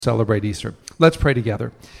celebrate Easter. Let's pray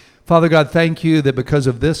together. Father God, thank you that because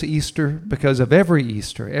of this Easter, because of every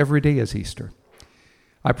Easter, every day is Easter.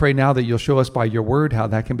 I pray now that you'll show us by your word how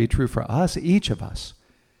that can be true for us, each of us,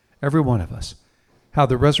 every one of us, how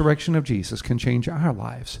the resurrection of Jesus can change our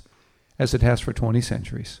lives as it has for 20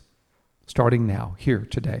 centuries, starting now, here,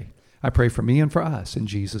 today. I pray for me and for us in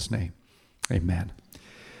Jesus' name. Amen.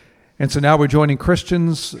 And so now we're joining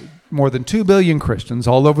Christians, more than 2 billion Christians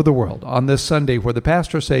all over the world on this Sunday where the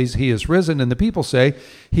pastor says he is risen and the people say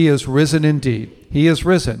he is risen indeed. He is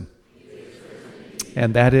risen.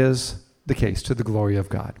 And that is the case to the glory of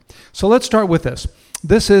God. So let's start with this.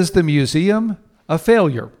 This is the Museum of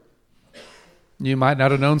Failure. You might not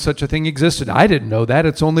have known such a thing existed. I didn't know that.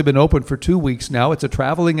 It's only been open for 2 weeks now. It's a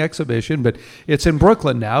traveling exhibition, but it's in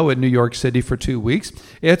Brooklyn now, in New York City for 2 weeks.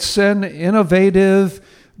 It's an innovative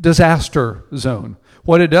disaster zone.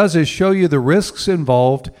 What it does is show you the risks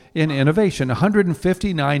involved in innovation.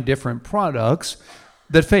 159 different products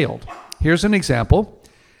that failed. Here's an example.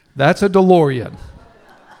 That's a DeLorean.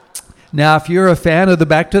 Now, if you're a fan of the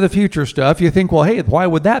Back to the Future stuff, you think, well, hey, why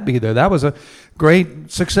would that be there? That was a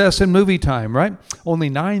great success in movie time, right? Only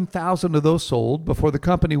 9,000 of those sold before the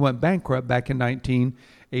company went bankrupt back in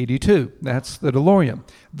 1982. That's the DeLorean.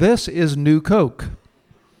 This is New Coke.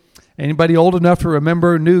 Anybody old enough to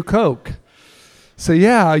remember New Coke? So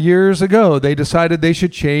yeah, years ago, they decided they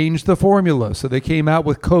should change the formula. So they came out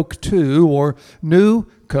with Coke 2 or New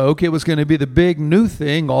Coke. It was going to be the big new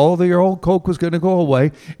thing. All the old Coke was going to go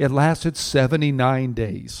away. It lasted 79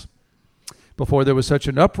 days. Before there was such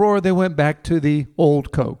an uproar, they went back to the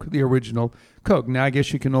old Coke, the original Coke. Now I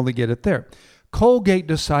guess you can only get it there. Colgate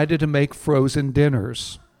decided to make frozen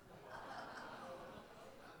dinners.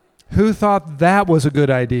 Who thought that was a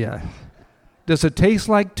good idea? Does it taste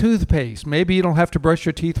like toothpaste? Maybe you don't have to brush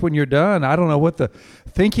your teeth when you're done. I don't know what the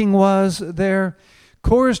thinking was there.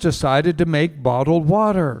 Coors decided to make bottled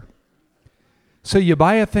water. So you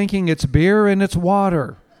buy it thinking it's beer and it's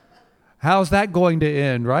water. How's that going to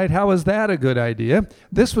end, right? How is that a good idea?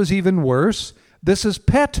 This was even worse. This is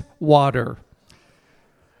pet water.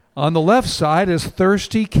 On the left side is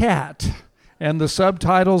Thirsty Cat, and the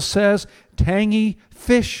subtitle says Tangy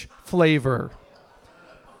Fish Flavor.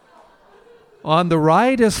 On the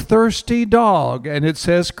right is Thirsty Dog, and it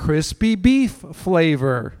says Crispy Beef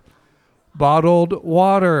Flavor. Bottled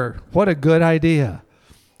water. What a good idea.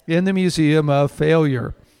 In the Museum of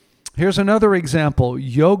Failure. Here's another example.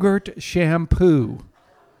 Yogurt shampoo.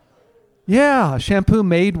 Yeah, shampoo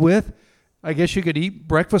made with, I guess you could eat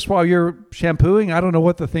breakfast while you're shampooing. I don't know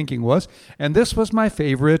what the thinking was. And this was my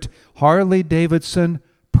favorite, Harley Davidson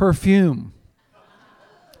perfume.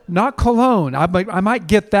 Not cologne. I might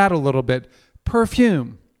get that a little bit.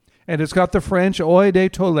 Perfume. And it's got the French eau de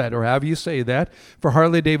toilette, or however you say that, for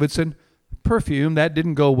Harley Davidson perfume. That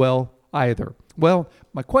didn't go well either. Well,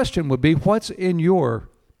 my question would be, what's in your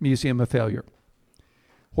Museum of Failure?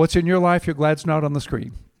 What's in your life you're glad's not on the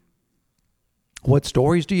screen? What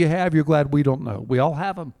stories do you have you're glad we don't know? We all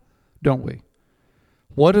have them, don't we?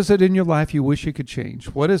 What is it in your life you wish you could change?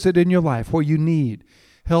 What is it in your life where you need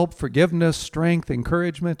help, forgiveness, strength,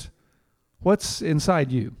 encouragement? What's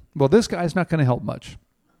inside you? Well, this guy's not going to help much.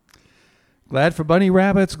 Glad for bunny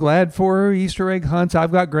rabbits, glad for Easter egg hunts.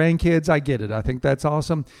 I've got grandkids. I get it. I think that's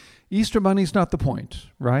awesome. Easter bunny's not the point,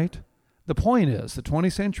 right? The point is that 20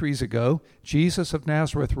 centuries ago, Jesus of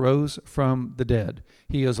Nazareth rose from the dead.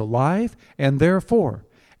 He is alive, and therefore,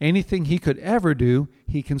 anything he could ever do,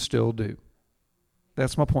 he can still do.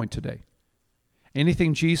 That's my point today.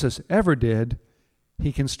 Anything Jesus ever did,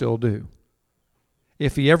 he can still do.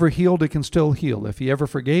 If he ever healed, he can still heal. If he ever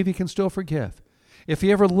forgave, he can still forgive. If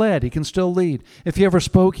he ever led, he can still lead. If he ever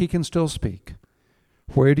spoke, he can still speak.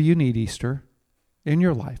 Where do you need Easter in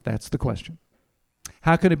your life? That's the question.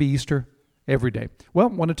 How can it be Easter every day? Well, I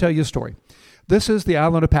want to tell you a story. This is the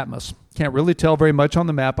island of Patmos. Can't really tell very much on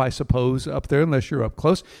the map, I suppose, up there unless you're up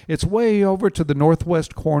close. It's way over to the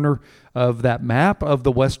northwest corner of that map of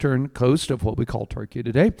the western coast of what we call Turkey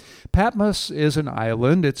today. Patmos is an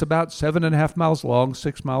island. It's about 7.5 miles long,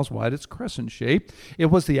 6 miles wide. It's crescent-shaped. It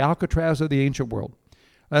was the Alcatraz of the ancient world.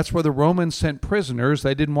 That's where the Romans sent prisoners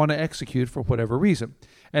they didn't want to execute for whatever reason.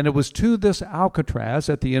 And it was to this Alcatraz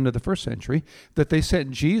at the end of the first century that they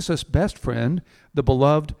sent Jesus' best friend, the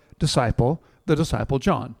beloved disciple, the disciple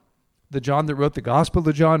John. The John that wrote the Gospel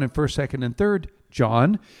of John and 1st, 2nd, and 3rd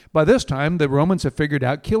John. By this time, the Romans have figured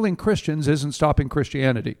out killing Christians isn't stopping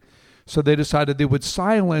Christianity. So they decided they would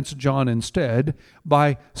silence John instead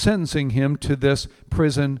by sentencing him to this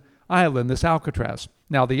prison island, this Alcatraz.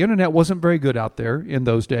 Now, the internet wasn't very good out there in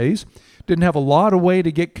those days. Didn't have a lot of way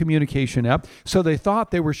to get communication out. So they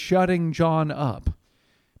thought they were shutting John up.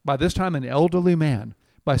 by this time an elderly man,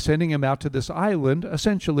 by sending him out to this island,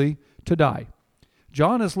 essentially to die.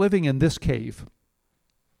 John is living in this cave.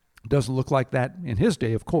 Doesn't look like that in his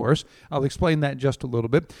day, of course. I'll explain that in just a little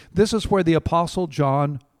bit. This is where the Apostle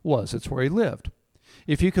John was. It's where he lived.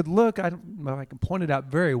 If you could look, I don't know if I can point it out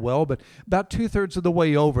very well, but about 2/3 of the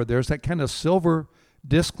way over, there's that kind of silver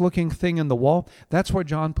disc-looking thing in the wall. That's where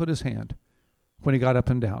John put his hand when he got up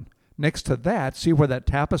and down. Next to that, see where that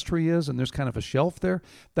tapestry is, and there's kind of a shelf there?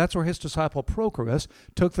 That's where his disciple Prochorus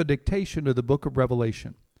took the dictation of the book of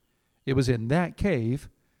Revelation. It was in that cave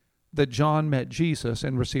that John met Jesus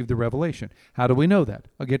and received the revelation. How do we know that?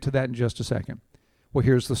 I'll get to that in just a second. Well,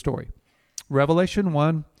 here's the story. Revelation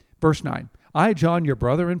 1, verse 9. I, John, your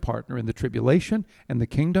brother and partner in the tribulation and the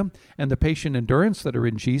kingdom and the patient endurance that are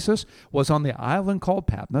in Jesus, was on the island called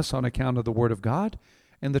Patmos on account of the word of God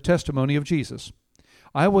and the testimony of Jesus.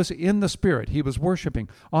 I was in the Spirit. He was worshiping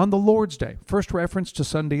on the Lord's Day. First reference to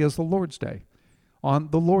Sunday as the Lord's Day. On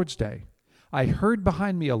the Lord's Day, I heard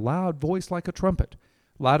behind me a loud voice like a trumpet,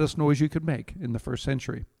 loudest noise you could make in the first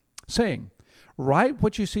century, saying, write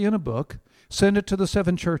what you see in a book, send it to the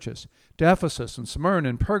 7 churches, to Ephesus and Smyrna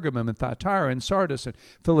and Pergamum and Thyatira and Sardis and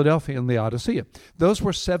Philadelphia and Laodicea. Those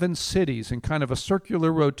were 7 cities in kind of a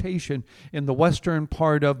circular rotation in the western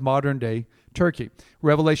part of modern-day Turkey.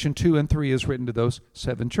 Revelation 2 and 3 is written to those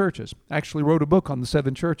 7 churches. Actually wrote a book on the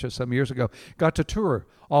 7 churches some years ago. Got to tour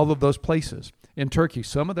all of those places in Turkey.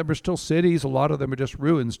 Some of them are still cities. A lot of them are just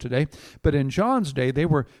ruins today. But in John's day, they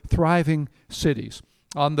were thriving cities.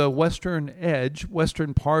 On the western edge,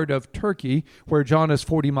 western part of Turkey, where John is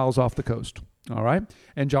 40 miles off the coast. All right?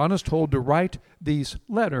 And John is told to write these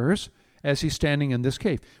letters as he's standing in this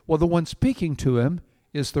cave. Well, the one speaking to him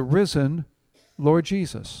is the risen Lord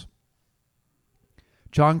Jesus.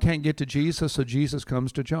 John can't get to Jesus, so Jesus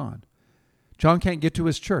comes to John. John can't get to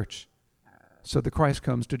his church, so the Christ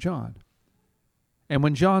comes to John. And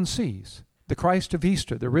when John sees the Christ of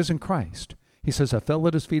Easter, the risen Christ, he says, I fell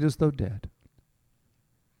at his feet as though dead.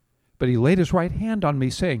 But he laid his right hand on me,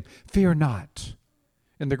 saying, fear not.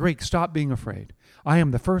 In the Greek, stop being afraid. I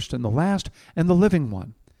am the first and the last and the living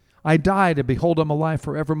one. I died, and behold, I'm alive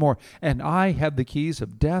forevermore, and I have the keys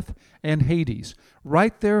of death and Hades.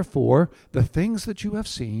 Write therefore the things that you have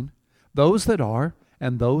seen, those that are,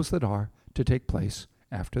 and those that are to take place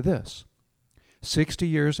after this. 60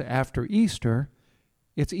 years after Easter,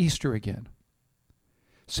 it's Easter again.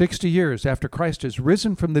 60 years after Christ is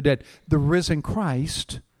risen from the dead, the risen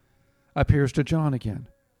Christ appears to John again.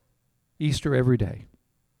 Easter every day.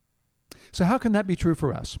 So how can that be true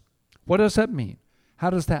for us? What does that mean? How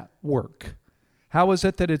does that work? How is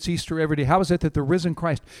it that it's Easter every day? How is it that the risen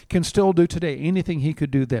Christ can still do today anything he could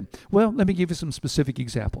do then? Well, let me give you some specific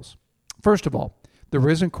examples. First of all, the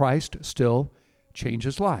risen Christ still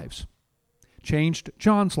changes lives. Changed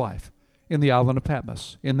John's life in the island of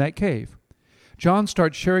Patmos, in that cave. John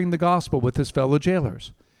starts sharing the gospel with his fellow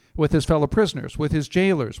jailers, with his fellow prisoners, with his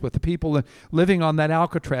jailers, with the people living on that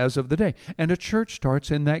Alcatraz of the day. And a church starts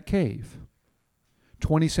in that cave.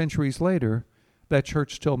 20 centuries later, that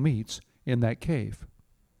church still meets in that cave.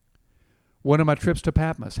 One of my trips to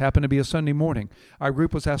Patmos happened to be a Sunday morning. Our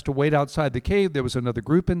group was asked to wait outside the cave. There was another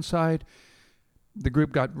group inside. The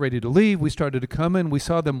group got ready to leave. We started to come in. We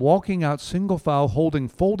saw them walking out single file, holding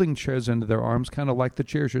folding chairs into their arms, kind of like the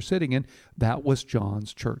chairs you're sitting in. That was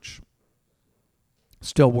John's church.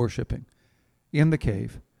 Still worshiping in the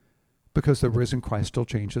cave because the risen Christ still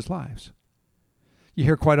changes lives. You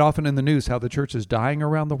hear quite often in the news how the church is dying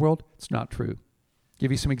around the world. It's not true.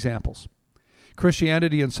 Give you some examples.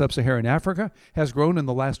 Christianity in sub-Saharan Africa has grown in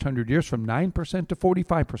the last 100 years from 9% to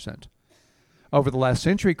 45%. Over the last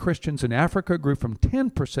century, Christians in Africa grew from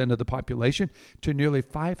 10% of the population to nearly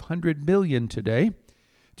 500 million today.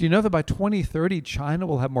 Do you know that by 2030, China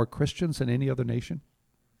will have more Christians than any other nation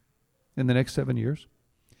in the next 7 years?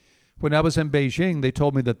 When I was in Beijing, they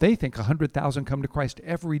told me that they think 100,000 come to Christ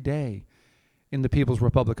every day in the People's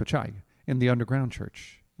Republic of China, in the underground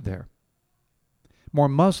church there. More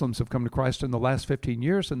Muslims have come to Christ in the last 15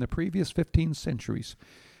 years than the previous 15 centuries,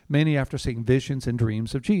 many after seeing visions and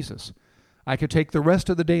dreams of Jesus. I could take the rest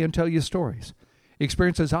of the day and tell you stories.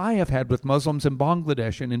 Experiences I have had with Muslims in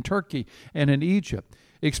Bangladesh and in Turkey and in Egypt.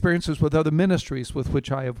 Experiences with other ministries with which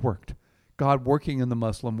I have worked. God working in the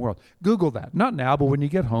Muslim world. Google that. Not now, but when you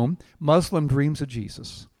get home. Muslim dreams of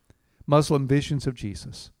Jesus. Muslim visions of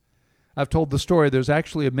Jesus. I've told the story. There's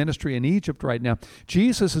actually a ministry in Egypt right now.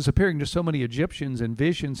 Jesus is appearing to so many Egyptians in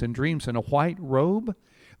visions and dreams in a white robe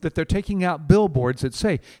that they're taking out billboards that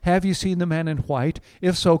say, have you seen the man in white?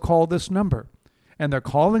 If so, call this number. And they're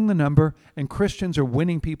calling the number, and Christians are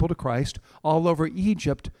winning people to Christ all over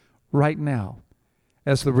Egypt right now.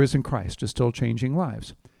 as the risen Christ is still changing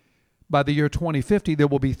lives. By the year 2050, there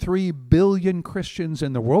will be 3 billion Christians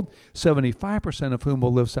in the world, 75% of whom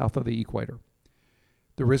will live south of the equator.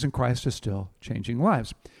 The risen Christ is still changing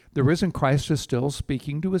lives. The risen Christ is still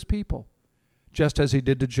speaking to his people, just as he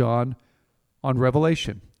did to John on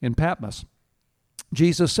Revelation in Patmos.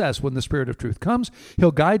 Jesus says, when the Spirit of truth comes,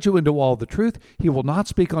 he'll guide you into all the truth. He will not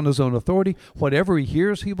speak on his own authority. Whatever he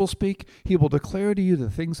hears, he will speak. He will declare to you the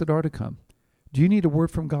things that are to come. Do you need a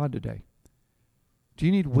word from God today? Do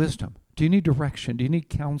you need wisdom? Do you need direction? Do you need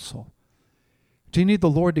counsel? Do you need the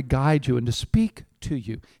Lord to guide you and to speak to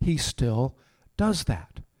you? He still does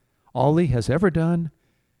that. All he has ever done,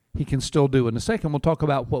 he can still do. In a second, we'll talk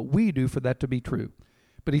about what we do for that to be true.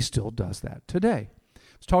 But he still does that today. I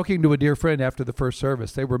was talking to a dear friend after the first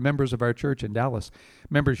service. They were members of our church in Dallas,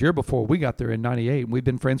 members year before we got there in 98. And we've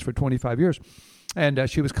been friends for 25 years. And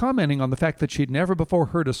she was commenting on the fact that she'd never before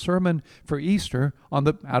heard a sermon for Easter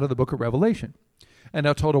out of the book of Revelation. And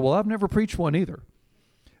I told her, well, I've never preached one either.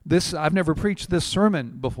 I've never preached this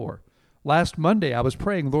sermon before. Last Monday, I was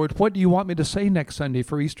praying, Lord, what do you want me to say next Sunday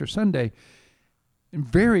for Easter Sunday? And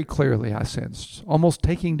very clearly I sensed, almost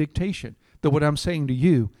taking dictation, that what I'm saying to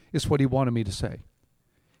you is what he wanted me to say.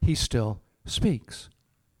 He still speaks,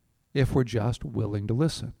 if we're just willing to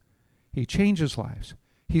listen. He changes lives.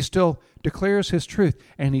 He still declares his truth,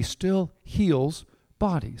 and he still heals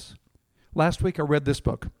bodies. Last week I read this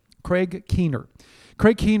book, Craig Keener.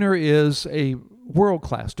 Craig Keener is a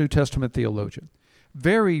world-class New Testament theologian.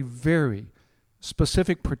 Very, very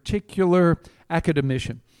specific, particular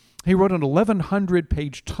academician. He wrote an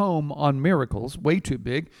 1,100-page tome on miracles, way too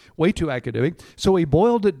big, way too academic. So he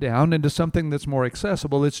boiled it down into something that's more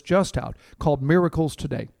accessible. It's just out, called Miracles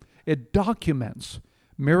Today. It documents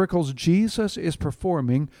miracles Jesus is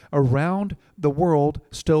performing around the world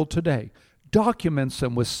still today. Documents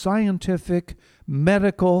them with scientific,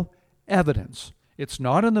 medical evidence. It's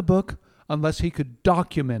not in the book unless he could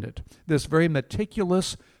document it. This very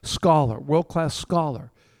meticulous scholar, world-class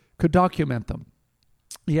scholar, could document them.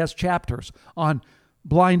 He has chapters on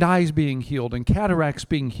blind eyes being healed and cataracts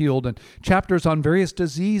being healed, and chapters on various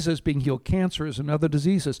diseases being healed, cancers and other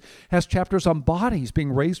diseases. Has chapters on bodies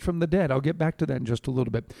being raised from the dead. I'll get back to that in just a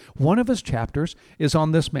little bit. One of his chapters is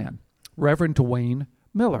on this man, Reverend Dwayne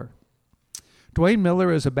Miller. Dwayne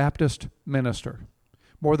Miller is a Baptist minister.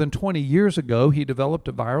 More than 20 years ago, he developed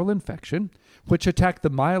a viral infection which attacked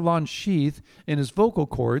the myelin sheath in his vocal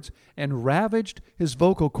cords and ravaged his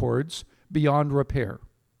vocal cords beyond repair.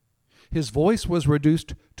 His voice was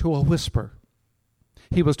reduced to a whisper.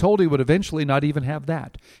 He was told he would eventually not even have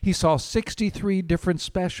that. He saw 63 different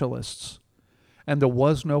specialists, and there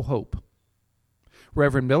was no hope.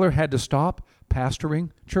 Reverend Miller had to stop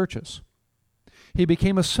pastoring churches. He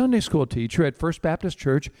became a Sunday school teacher at First Baptist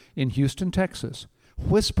Church in Houston, Texas,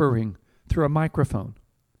 whispering through a microphone.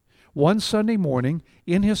 One Sunday morning,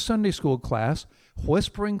 in his Sunday school class,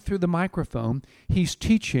 whispering through the microphone, he's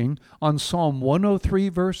teaching on Psalm 103,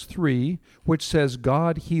 verse 3, which says,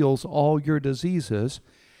 God heals all your diseases.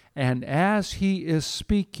 And as he is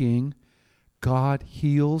speaking, God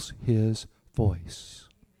heals his voice.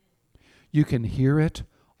 You can hear it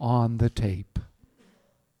on the tape.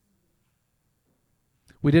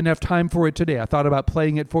 We didn't have time for it today. I thought about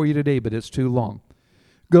playing it for you today, but it's too long.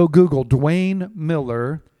 Go Google Dwayne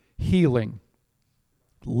Miller healing.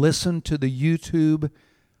 Listen to the YouTube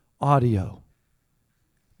audio.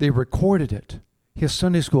 They recorded it, his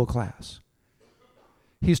Sunday school class.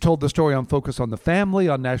 He's told the story on Focus on the Family,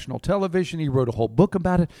 on national television. He wrote a whole book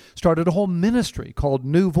about it, started a whole ministry called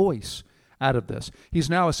New Voice out of this. He's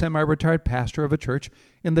now a semi-retired pastor of a church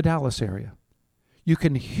in the Dallas area. You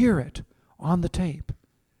can hear it on the tape.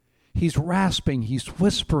 He's rasping, he's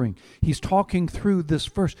whispering, he's talking through this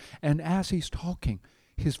verse. And as he's talking,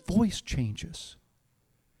 his voice changes.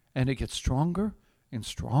 And it gets stronger and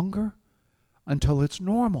stronger until it's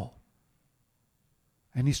normal.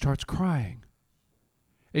 And he starts crying.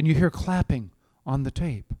 And you hear clapping on the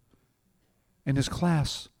tape. And his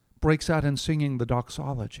class breaks out in singing the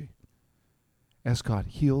doxology as God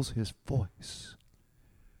heals his voice.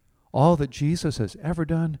 All that Jesus has ever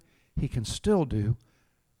done, he can still do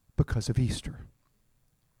because of Easter.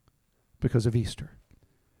 Because of Easter.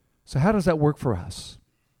 So how does that work for us?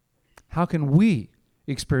 How can we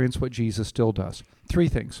experience what Jesus still does? 3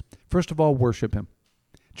 things. First of all, worship him.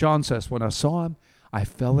 John says, when I saw him, I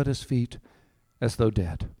fell at his feet as though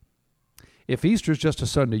dead. If Easter's just a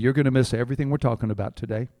Sunday, you're going to miss everything we're talking about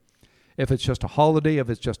today. If it's just a holiday, if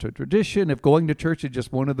it's just a tradition, if going to church is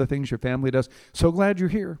just one of the things your family does, so glad you're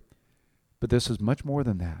here. But this is much more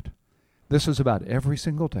than that. This is about every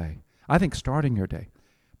single day. I think starting your day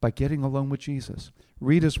by getting alone with Jesus.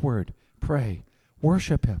 Read his word. Pray.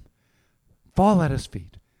 Worship him. Fall at his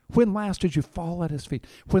feet. When last did you fall at his feet?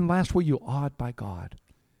 When last were you awed by God?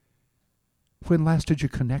 When last did you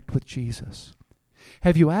connect with Jesus?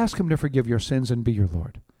 Have you asked him to forgive your sins and be your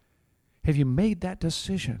Lord? Have you made that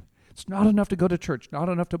decision? It's not enough to go to church, not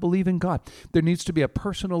enough to believe in God. There needs to be a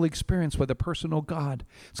personal experience with a personal God.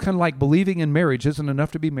 It's kind of like believing in marriage isn't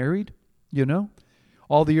enough to be married, you know?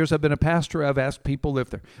 All the years I've been a pastor, I've asked people if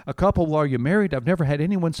they're a couple, well, are you married? I've never had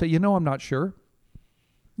anyone say, I'm not sure.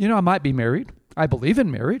 I might be married. I believe in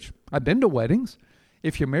marriage. I've been to weddings.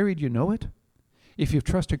 If you're married, you know it. If you've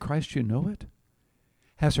trusted Christ, you know it.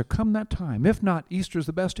 Has there come that time? If not, Easter's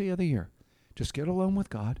the best day of the year. Just get alone with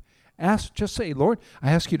God. Just say, Lord,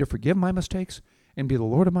 I ask you to forgive my mistakes and be the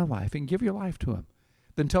Lord of my life, and give your life to him.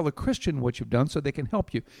 Then tell a Christian what you've done so they can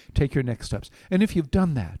help you take your next steps. And if you've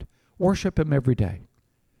done that, worship him every day.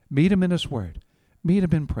 Meet him in his word. Meet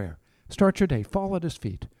him in prayer. Start your day. Fall at his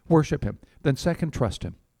feet. Worship him. Then second, trust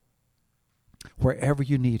him. Wherever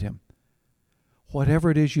you need him.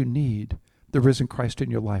 Whatever it is you need the risen Christ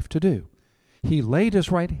in your life to do. He laid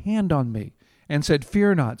his right hand on me and said,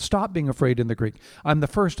 fear not. Stop being afraid in the Greek. I'm the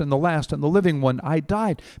first and the last and the living one. I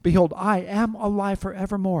died. Behold, I am alive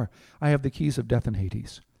forevermore. I have the keys of death and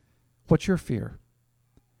Hades. What's your fear?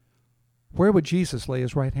 Where would Jesus lay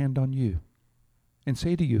his right hand on you and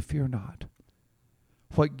say to you, fear not?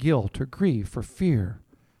 What guilt or grief or fear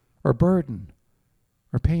or burden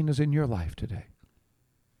or pain is in your life today?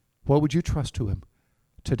 What would you trust to him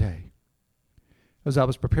today? As I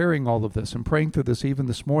was preparing all of this and praying through this even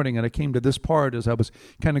this morning, and I came to this part as I was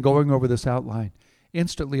kind of going over this outline,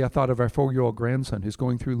 instantly I thought of our 4-year-old grandson who's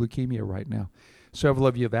going through leukemia right now. Several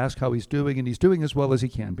of you have asked how he's doing, and he's doing as well as he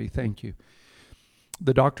can be. Thank you.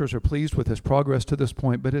 The doctors are pleased with his progress to this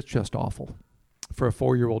point, but it's just awful for a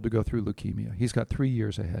 4-year-old to go through leukemia. He's got 3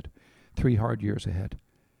 years ahead, 3 hard years ahead.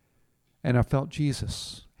 And I felt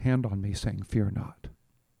Jesus' hand on me saying, fear not,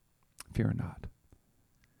 fear not.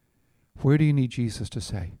 Where do you need Jesus to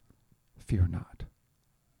say, fear not?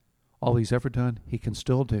 All he's ever done, he can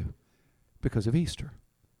still do because of Easter.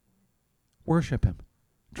 Worship him,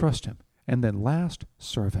 trust him, and then last,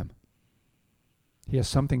 serve him. He has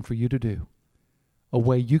something for you to do, a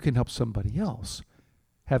way you can help somebody else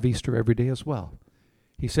have Easter every day as well.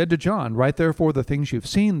 He said to John, write therefore the things you've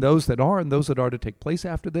seen, those that are and those that are to take place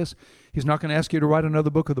after this. He's not going to ask you to write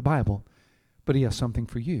another book of the Bible, but he has something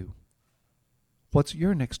for you. What's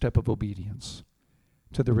your next step of obedience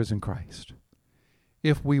to the risen Christ?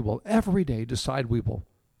 If we will every day decide we will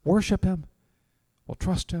worship him, we'll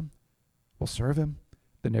trust him, we'll serve him,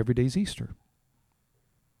 then every day's Easter.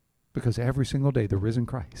 Because every single day the risen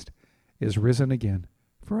Christ is risen again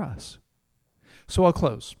for us. So I'll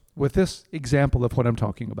close with this example of what I'm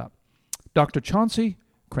talking about. Dr. Chauncey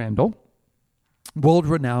Crandall,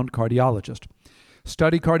 world-renowned cardiologist,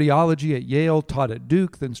 studied cardiology at Yale, taught at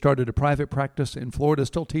Duke, then started a private practice in Florida,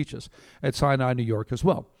 still teaches at Sinai, New York as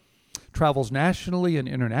well. Travels nationally and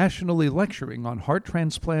internationally lecturing on heart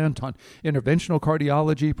transplant, on interventional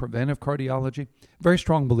cardiology, preventive cardiology. Very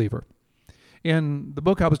strong believer. In the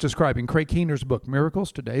book I was describing, Craig Keener's book,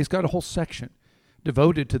 Miracles Today, he's got a whole section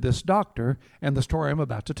devoted to this doctor and the story I'm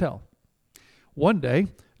about to tell. One day,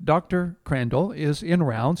 Dr. Crandall is in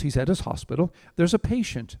rounds. He's at his hospital. There's a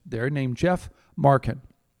patient there named Jeff Markin.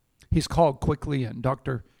 He's called quickly in,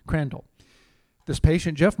 Dr. Crandall. This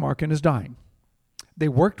patient, Jeff Markin, is dying. They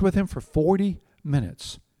worked with him for 40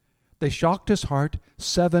 minutes. They shocked his heart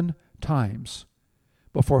 7 times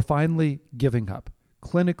before finally giving up.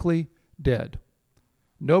 Clinically dead.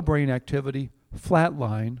 No brain activity, flat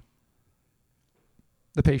line.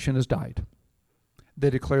 The patient has died. They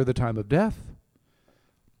declare the time of death.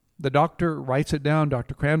 The doctor writes it down.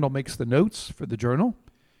 Dr. Crandall makes the notes for the journal.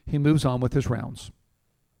 He moves on with his rounds.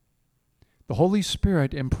 The Holy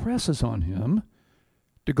Spirit impresses on him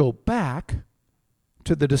to go back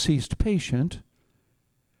to the deceased patient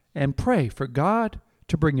and pray for God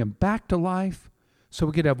to bring him back to life so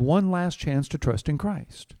we could have one last chance to trust in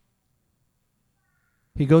Christ.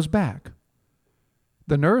 He goes back.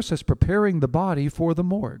 The nurse is preparing the body for the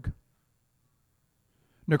morgue.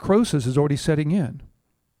 Necrosis is already setting in.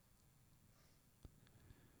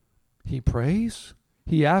 He prays.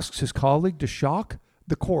 He asks his colleague to shock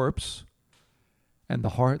the corpse, and the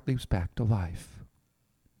heart leaps back to life.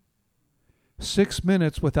 6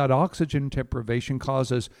 minutes without oxygen deprivation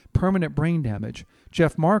causes permanent brain damage.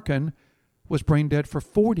 Jeff Markin was brain dead for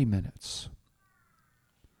 40 minutes.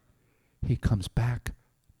 He comes back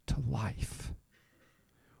to life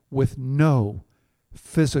with no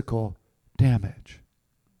physical damage.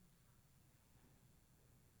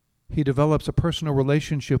 He develops a personal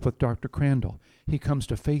relationship with Dr. Crandall. He comes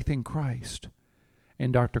to faith in Christ.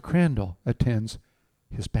 And Dr. Crandall attends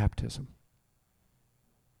his baptism.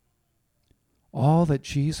 All that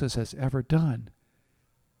Jesus has ever done,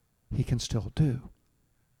 he can still do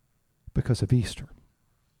because of Easter.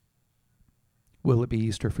 Will it be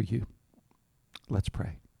Easter for you? Let's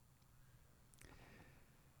pray.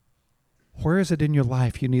 Where is it in your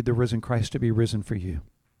life you need the risen Christ to be risen for you?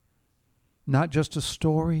 Not just a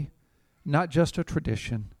story, not just a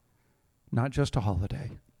tradition, not just a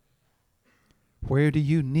holiday. Where do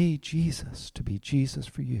you need Jesus to be Jesus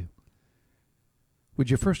for you? Would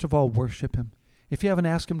you first of all worship him? If you haven't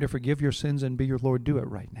asked him to forgive your sins and be your Lord, do it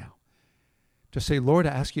right now. Just say, Lord, I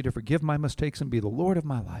ask you to forgive my mistakes and be the Lord of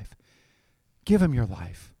my life. Give him your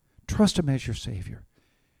life. Trust him as your Savior.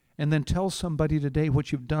 And then tell somebody today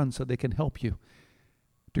what you've done so they can help you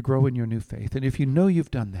to grow in your new faith. And if you know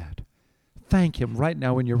you've done that, thank him right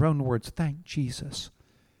now in your own words. Thank Jesus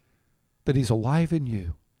that he's alive in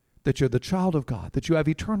you, that you're the child of God, that you have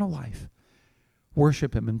eternal life.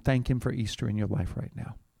 Worship him and thank him for Easter in your life right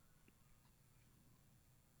now.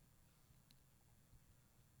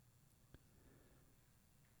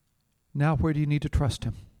 Now, where do you need to trust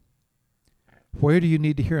him? Where do you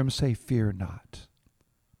need to hear him say, fear not?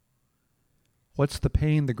 What's the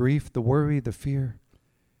pain, the grief, the worry, the fear?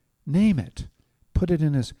 Name it. Put it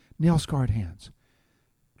in his nail-scarred hands.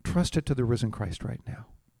 Trust it to the risen Christ right now.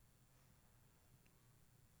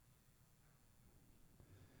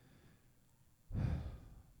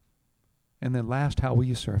 And then last, how will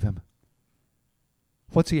you serve him?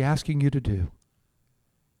 What's he asking you to do?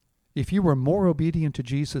 If you were more obedient to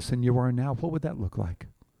Jesus than you are now, what would that look like?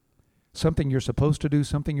 Something you're supposed to do,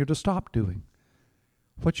 something you're to stop doing.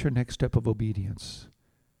 What's your next step of obedience?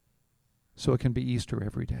 So it can be Easter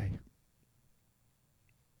every day.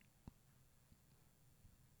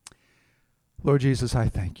 Lord Jesus, I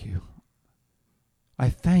thank you. I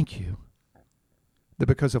thank you that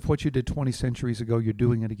because of what you did 20 centuries ago, you're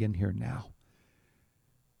doing it again here now.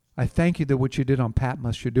 I thank you that what you did on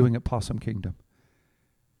Patmos, you're doing at Possum Kingdom.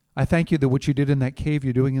 I thank you that what you did in that cave,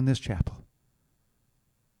 you're doing in this chapel.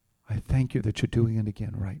 I thank you that you're doing it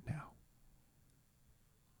again right now.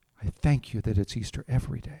 I thank you that it's Easter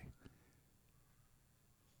every day.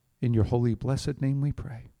 In your holy, blessed name we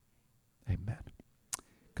pray. Amen.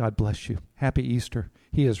 God bless you. Happy Easter.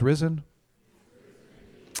 He is risen.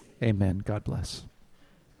 Amen. God bless.